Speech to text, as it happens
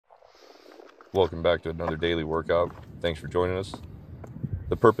Welcome back to another daily workout. Thanks for joining us.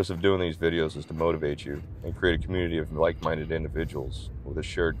 The purpose of doing these videos is to motivate you and create a community of like-minded individuals with a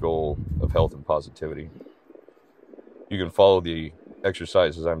shared goal of health and positivity. You can follow the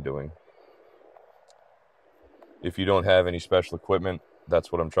exercises I'm doing. If you don't have any special equipment, that's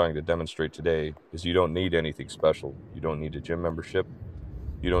what I'm trying to demonstrate today, is you don't need anything special. You don't need a gym membership.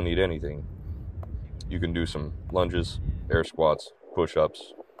 You don't need anything. You can do some lunges, air squats,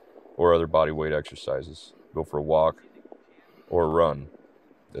 push-ups, or other body weight exercises. Go for a walk or a run.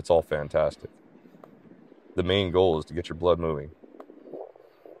 It's all fantastic. The main goal is to get your blood moving.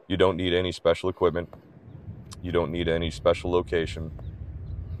 You don't need any special equipment. You don't need any special location.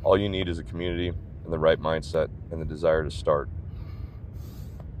 All you need is a community and the right mindset and the desire to start.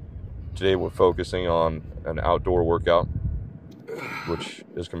 Today we're focusing on an outdoor workout, which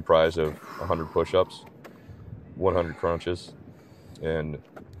is comprised of 100 push-ups, 100 crunches, and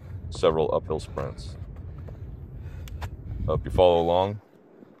several uphill sprints. Hope you follow along,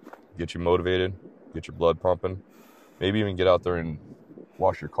 get you motivated, get your blood pumping, maybe even get out there and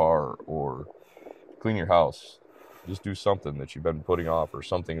wash your car or clean your house. Just do something that you've been putting off or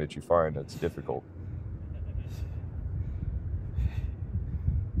something that you find that's difficult.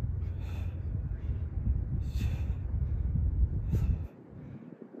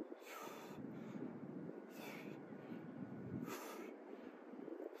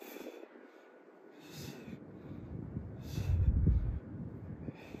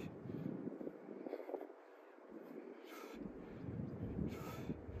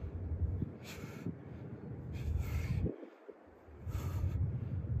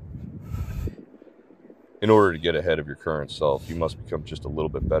 In order to get ahead of your current self, you must become just a little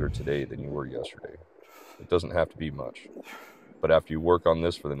bit better today than you were yesterday. It doesn't have to be much. But after you work on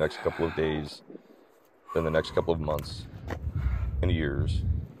this for the next couple of days, then the next couple of months and years,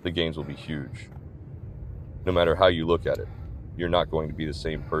 the gains will be huge. No matter how you look at it, you're not going to be the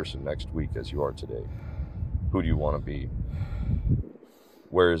same person next week as you are today. Who do you want to be?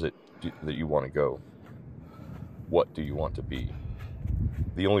 Where is it that you want to go? What do you want to be?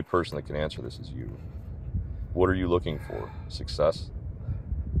 The only person that can answer this is you. What are you looking for? Success?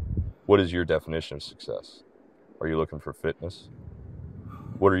 What is your definition of success? Are you looking for fitness?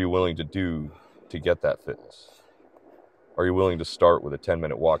 What are you willing to do to get that fitness? Are you willing to start with a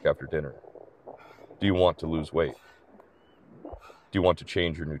 10-minute walk after dinner? Do you want to lose weight? Do you want to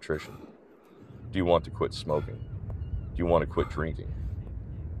change your nutrition? Do you want to quit smoking? Do you want to quit drinking?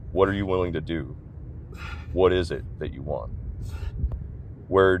 What are you willing to do? What is it that you want?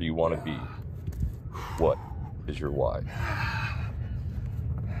 Where do you want to be? What is your why?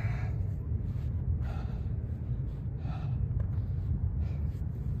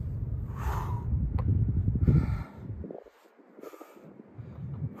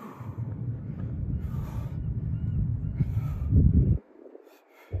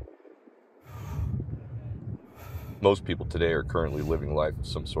 Most people today are currently living life with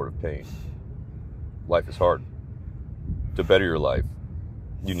some sort of pain. Life is hard. To better your life,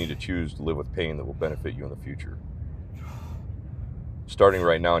 you need to choose to live with pain that will benefit you in the future. Starting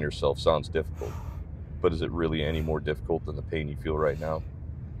right now on yourself sounds difficult, but is it really any more difficult than the pain you feel right now?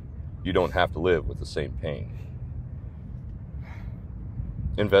 You don't have to live with the same pain.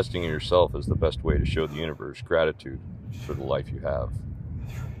 Investing in yourself is the best way to show the universe gratitude for the life you have.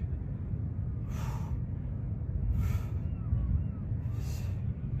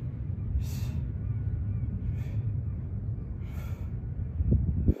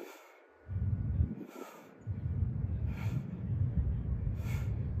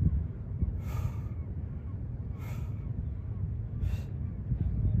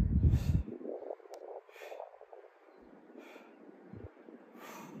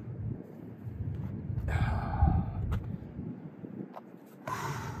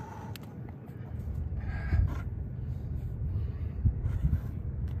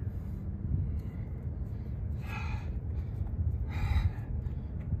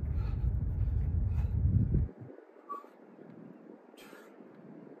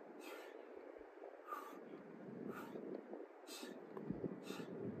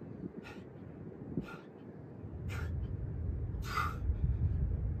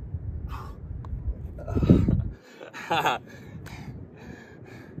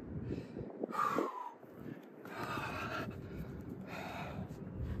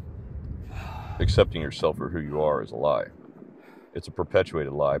 Accepting yourself for who you are is a lie. It's a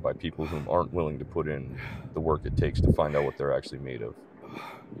perpetuated lie by people who aren't willing to put in the work it takes to find out what they're actually made of.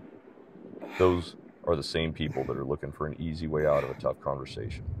 Those are the same people that are looking for an easy way out of a tough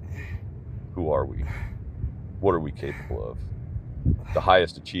conversation. Who are we? What are we capable of? The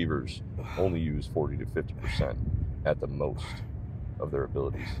highest achievers only use 40 to 50% at the most of their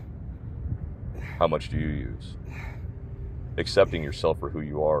abilities. How much do you use? Accepting yourself for who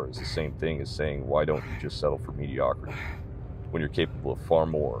you are is the same thing as saying, why don't you just settle for mediocrity when you're capable of far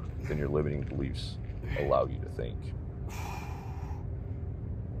more than your limiting beliefs allow you to think?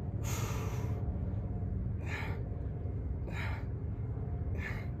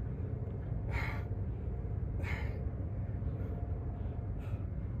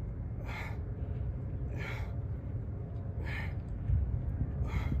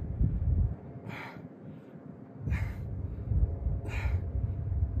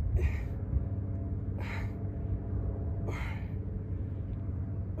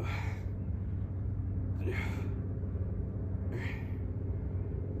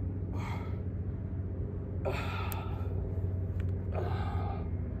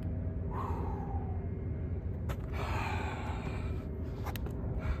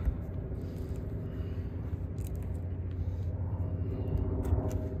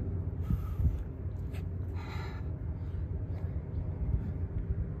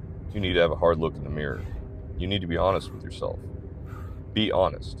 You need to have a hard look in the mirror. You need to be honest with yourself. Be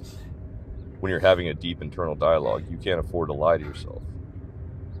honest. When you're having a deep internal dialogue, you can't afford to lie to yourself.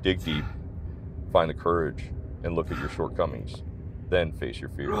 Dig deep, find the courage, and look at your shortcomings. Then face your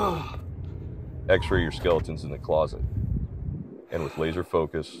fears. X-ray your skeletons in the closet. And with laser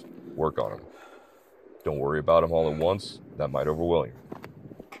focus, work on them. Don't worry about them all at once. That might overwhelm you.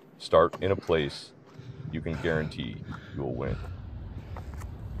 Start in a place you can guarantee you will win.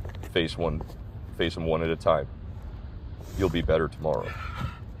 Face them one at a time. You'll be better tomorrow.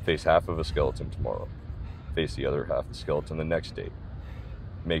 Face half of a skeleton tomorrow. Face the other half of the skeleton the next day.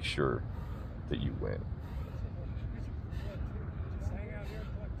 Make sure that you win.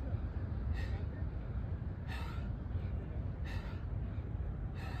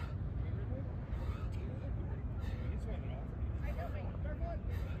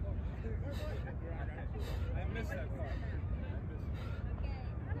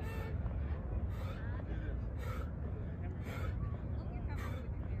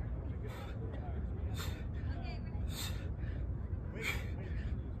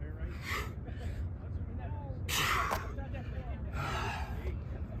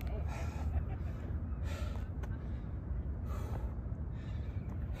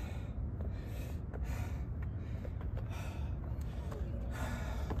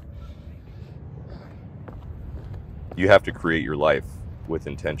 You have to create your life with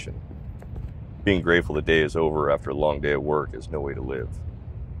intention. Being grateful the day is over after a long day at work is no way to live.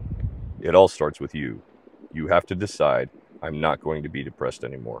 It all starts with you. You have to decide, I'm not going to be depressed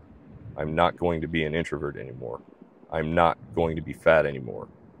anymore. I'm not going to be an introvert anymore. I'm not going to be fat anymore.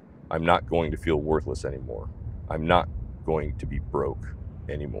 I'm not going to feel worthless anymore. I'm not going to be broke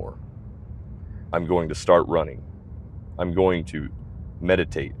anymore. I'm going to start running. I'm going to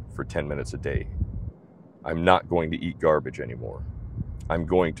meditate for 10 minutes a day. I'm not going to eat garbage anymore. I'm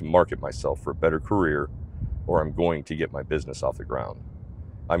going to market myself for a better career, or I'm going to get my business off the ground.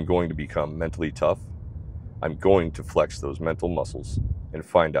 I'm going to become mentally tough. I'm going to flex those mental muscles and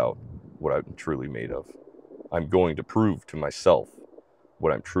find out what I'm truly made of. I'm going to prove to myself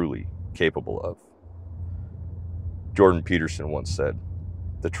what I'm truly capable of. Jordan Peterson once said,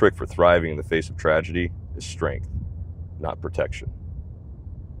 "The trick for thriving in the face of tragedy is strength, not protection."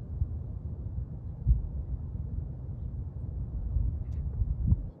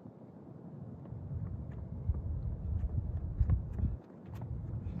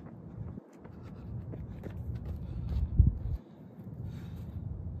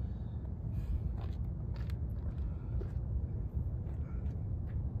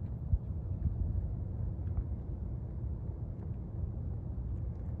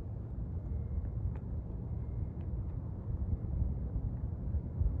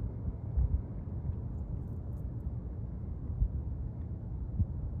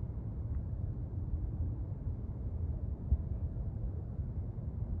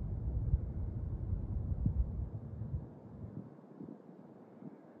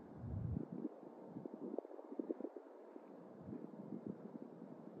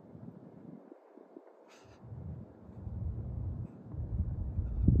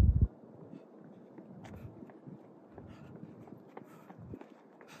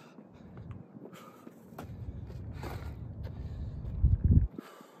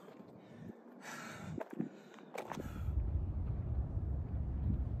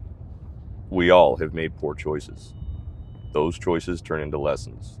 We all have made poor choices. Those choices turn into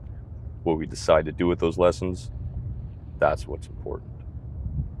lessons. What we decide to do with those lessons, that's what's important.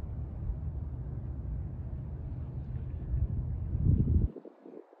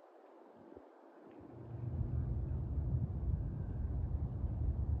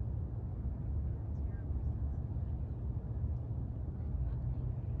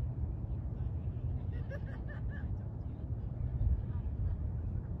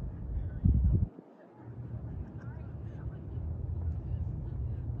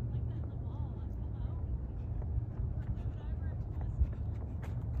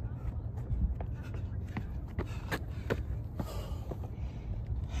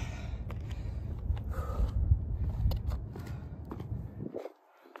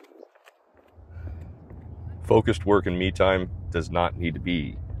 Focused work and me time does not need to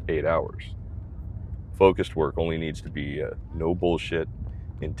be 8 hours. Focused work only needs to be a no bullshit,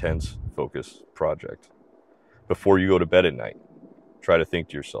 intense focus project. Before you go to bed at night, try to think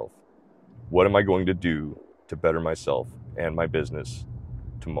to yourself, what am I going to do to better myself and my business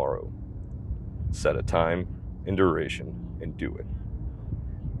tomorrow? Set a time and duration and do it.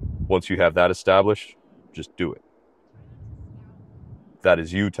 Once you have that established, just do it. That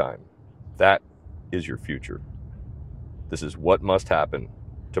is you time. That is your future. This is what must happen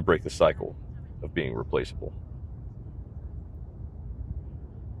to break the cycle of being replaceable.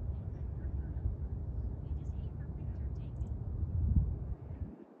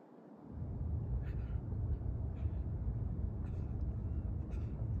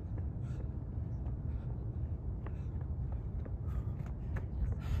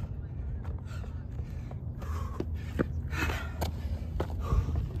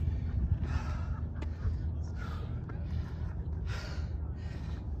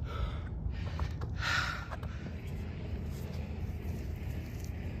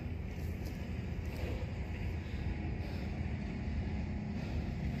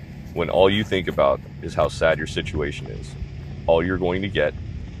 When all you think about is how sad your situation is, all you're going to get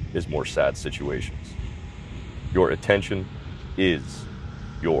is more sad situations. Your attention is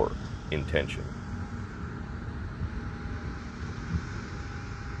your intention.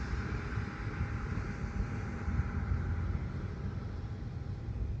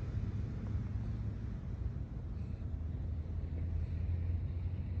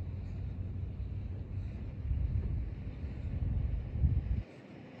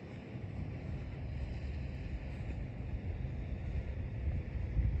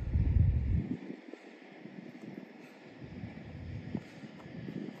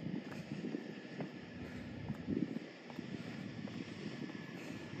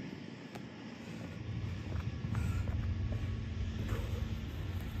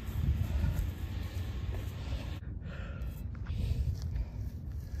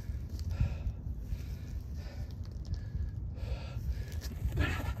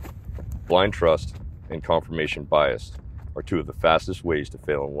 Blind trust and confirmation bias are two of the fastest ways to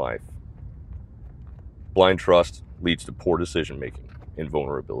fail in life. Blind trust leads to poor decision making and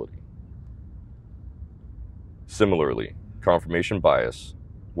vulnerability. Similarly, confirmation bias,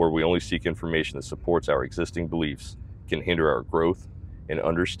 where we only seek information that supports our existing beliefs, can hinder our growth and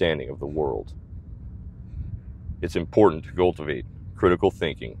understanding of the world. It's important to cultivate critical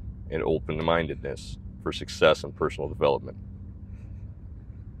thinking and open-mindedness for success and personal development.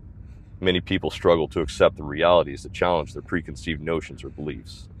 Many people struggle to accept the realities that challenge their preconceived notions or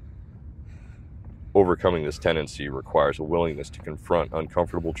beliefs. Overcoming this tendency requires a willingness to confront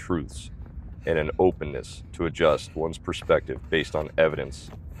uncomfortable truths and an openness to adjust one's perspective based on evidence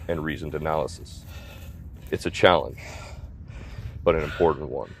and reasoned analysis. It's a challenge, but an important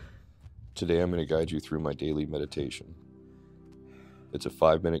one. Today I'm going to guide you through my daily meditation. It's a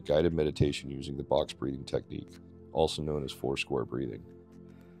 5-minute guided meditation using the box breathing technique, also known as 4-square breathing.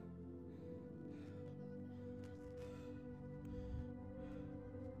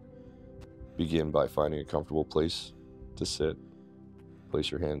 Begin by finding a comfortable place to sit. Place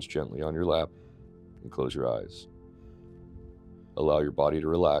your hands gently on your lap and close your eyes. Allow your body to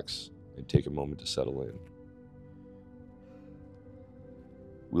relax and take a moment to settle in.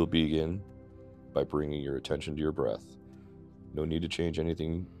 We'll begin by bringing your attention to your breath. No need to change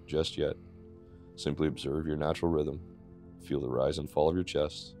anything just yet. Simply observe your natural rhythm. Feel the rise and fall of your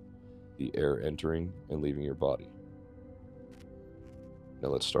chest, the air entering and leaving your body. Now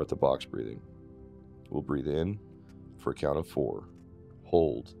let's start the box breathing. We'll breathe in for a count of 4,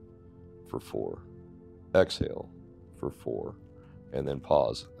 hold for 4, exhale for 4, and then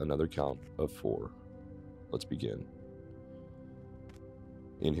pause another count of 4. Let's begin.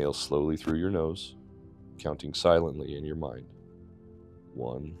 Inhale slowly through your nose, counting silently in your mind.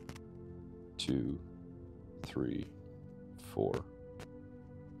 1, 2, 3, 4.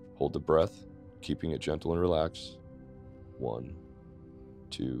 Hold the breath, keeping it gentle and relaxed. 1,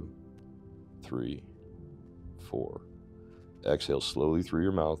 2, 3, 4. Exhale slowly through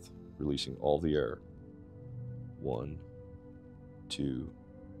your mouth, releasing all the air. 1, 2,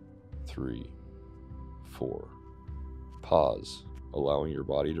 3, 4. Pause, allowing your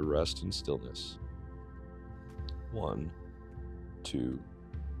body to rest in stillness. 1, 2,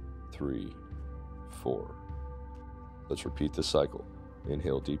 3, 4. Let's repeat this cycle.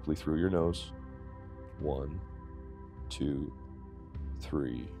 Inhale deeply through your nose. 1, 2,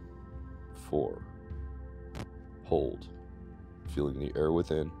 3, 4. Hold, feeling the air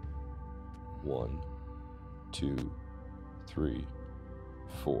within. 1, 2, 3,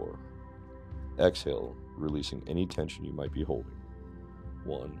 4. Exhale, releasing any tension you might be holding.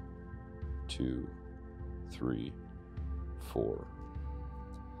 1, 2, 3, 4.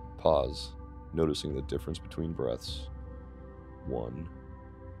 Pause, noticing the difference between breaths. 1,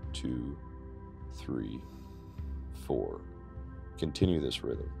 2, 3, 4. Continue this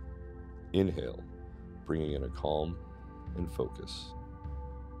rhythm. Inhale, bringing in a calm and focus.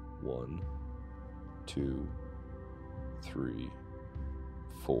 1, 2, 3,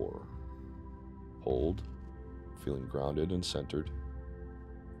 4. Hold, feeling grounded and centered.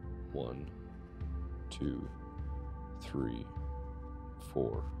 1, 2, 3,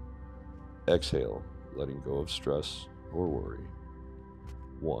 4. Exhale, letting go of stress or worry.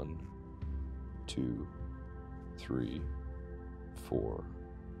 1, 2, 3, 4.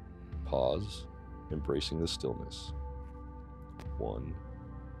 Pause, embracing the stillness. 1,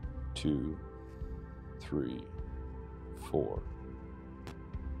 2, 3, 4.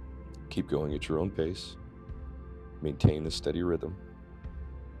 Keep going at your own pace. Maintain the steady rhythm.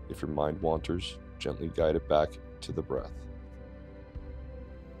 If your mind wanders, gently guide it back to the breath.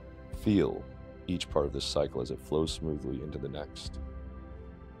 Feel each part of this cycle as it flows smoothly into the next.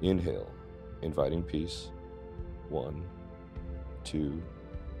 Inhale, inviting peace. 1, 2,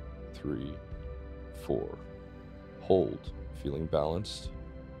 3, 4. Hold, feeling balanced.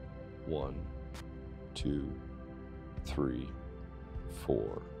 1, 2, 3,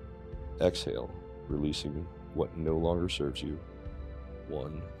 4. Exhale, releasing what no longer serves you.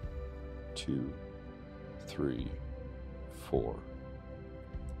 1, 2, 3, 4.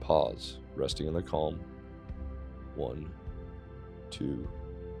 Pause, resting in the calm. 1, 2,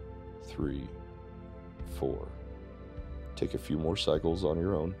 3, 4. Take a few more cycles on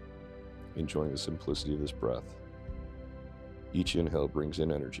your own, enjoying the simplicity of this breath. Each inhale brings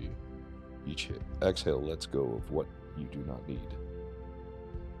in energy. Each exhale lets go of what you do not need.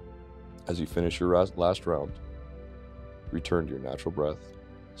 As you finish your last round, return to your natural breath.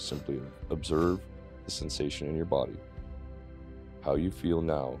 Simply observe the sensation in your body, how you feel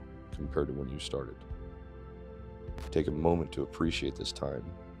now compared to when you started. Take a moment to appreciate this time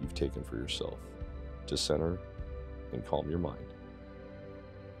you've taken for yourself, to center and calm your mind.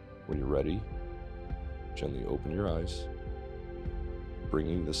 When you're ready, gently open your eyes,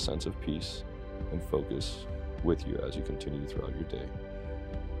 bringing this sense of peace and focus with you as you continue throughout your day.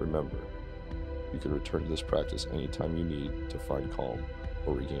 Remember, you can return to this practice anytime you need to find calm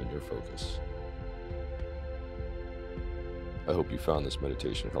or regain your focus. I hope you found this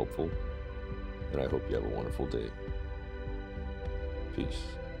meditation helpful, and I hope you have a wonderful day. Peace.